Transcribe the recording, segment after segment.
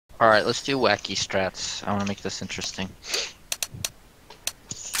Alright, let's do wacky strats. I want to make this interesting.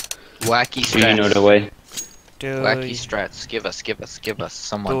 Wacky strats. Do you know the way? Wacky strats. Give us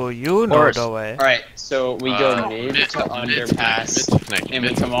someone. Do you know the way? Alright, so we go mid to underpass, and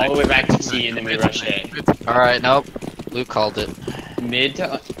we come all the way back to T, and then we rush A. Alright, nope. Luke called it. Mid to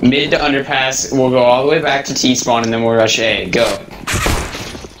underpass, we'll go all the way back to T spawn, and then we'll rush A. Go.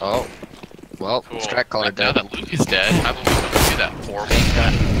 Oh. Well, Cool. strat caller Now dead. that Luke is dead, how about we don't do that horrible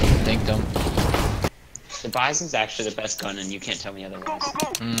Dinked him. The Bison's actually the best gun, and you can't tell me otherwise.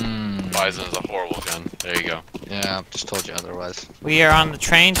 Bison is a horrible gun. There you go. Yeah, I've just told you otherwise. We are on the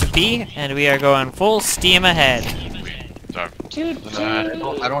train to B, and we are going full steam ahead. Sorry. Dude,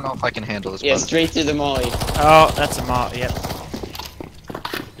 I don't know if I can handle this. yeah, bug. straight through the molly. Oh, that's a mall. Yep.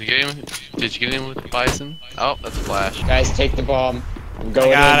 Did you get him with the Bison? Oh, that's a flash. Guys, take the bomb. I'm I going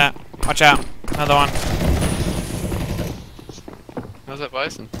in. got it. Watch out. Another one. How's that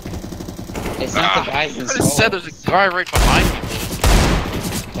Bison? It's not the I Bison's just said fault. there's a guy right behind me.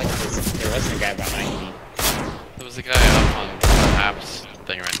 There wasn't a guy behind me. There was a guy up on the apps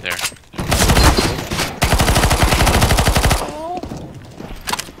thing right there.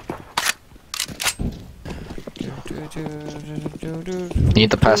 Need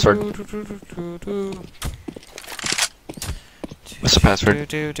the password. What's the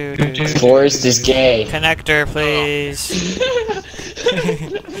password? Forrest is gay. Connector, please.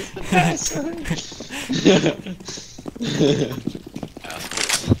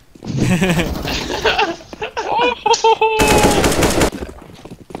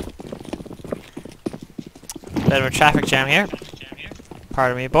 Bit of a traffic jam here.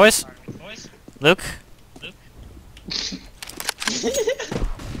 Pardon me, boys. Luke.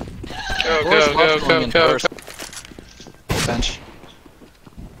 Go. Bench.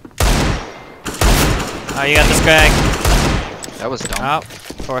 Oh, you got this, Greg. That was dumb. Oh,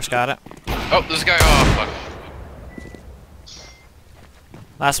 Forrest got it. Oh, there's a guy. Oh, fuck.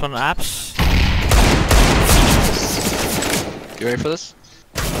 Last one, apps. You ready for this?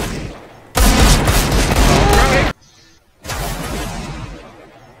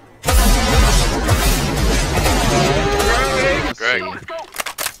 Greg.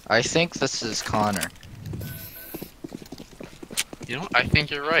 I think this is Connor. You know what? I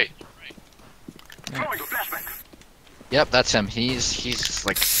think you're right. Yep, that's him. He's just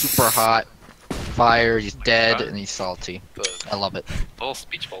like super hot, fire. He's dead and he's salty. I love it. The little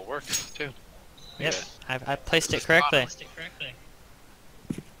speech bubble works too. Yep, I placed it correctly.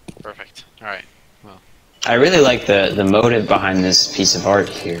 Perfect. Alright. I really like the motive behind this piece of art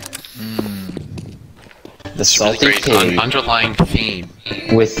here. The salty Really great pig underlying theme.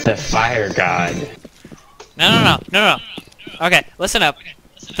 with the fire god. No. Okay, listen up.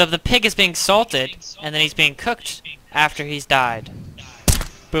 The pig is being salted, and then he's being cooked after he's died.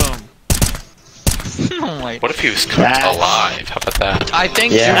 Boom. Oh my. What if he was cooked That- alive? How about that? I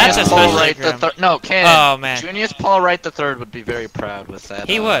think Yeah. That's Junius Paul especially Wright the grim. third. No, Cannon. Oh, man. Junius Paul Wright the third would be very proud with that.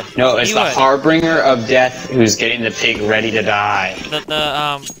 He would. No, it's He the would. harbinger of death who's getting the pig ready to die.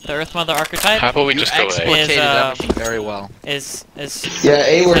 The Earth Mother archetype How about we You just go A? exploited Is, everything very well. is Yeah,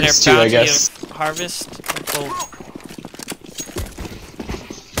 A in her works too, I bounty guess. of harvest. Oh,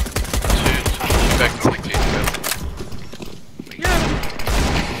 Back to the game.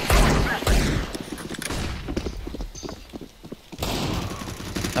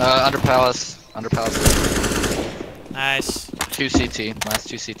 Under palace. nice. 2 CT. Last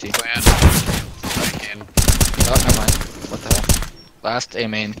 2 CT. Plan. Again. Oh, never mind. What the hell? Last A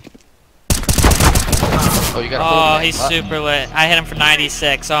main. Oh, you got a hold Oh, of he's that. super lit. I hit him for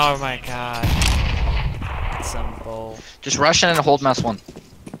 96. Oh my god. Some bull. Just rush in and hold mouse 1.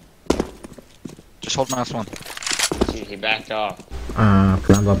 Just hold mouse 1. Dude, he backed off.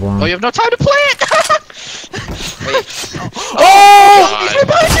 Oh, you have no time to play it! Wait, Oh! He's right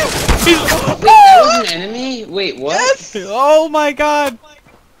behind you! that was an enemy? Wait, what? Oh my god.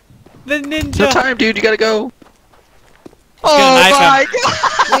 The ninja. No time, dude. You gotta go. gonna Oh knife my him.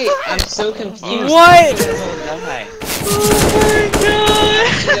 god! Wait, I'm so confused. What? Die. Oh my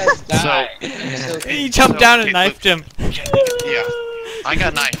god! You guys die. I'm so He jumped down and okay, knifed him. Yeah. I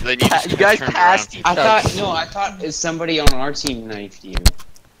got knifed, then you just You guys turned passed around. I thought somebody on our team knifed you.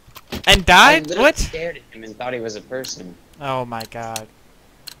 And I died? literally What? stared at him and thought he was a person. Oh my god.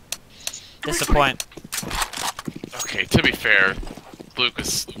 Disappoint. Okay, to be fair, Luke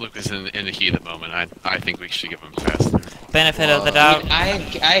is in the heat at the moment. I think we should give him a pass there. Benefit of the I doubt. mean, I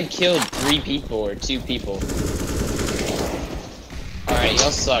had killed 3 people or 2 people. Alright,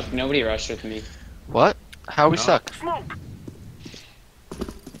 y'all suck. Nobody rushed with me. What? How we No. suck?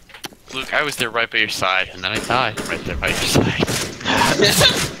 Luke, I was there right by your side, and then I died right there by your side.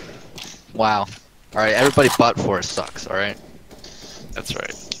 Wow. Alright, everybody but Forrest sucks, alright? That's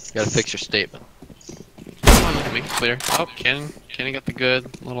right. You gotta fix your statement. Come on, look at me. Clear. Oh, Kenny got the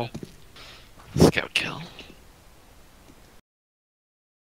good little scout kill.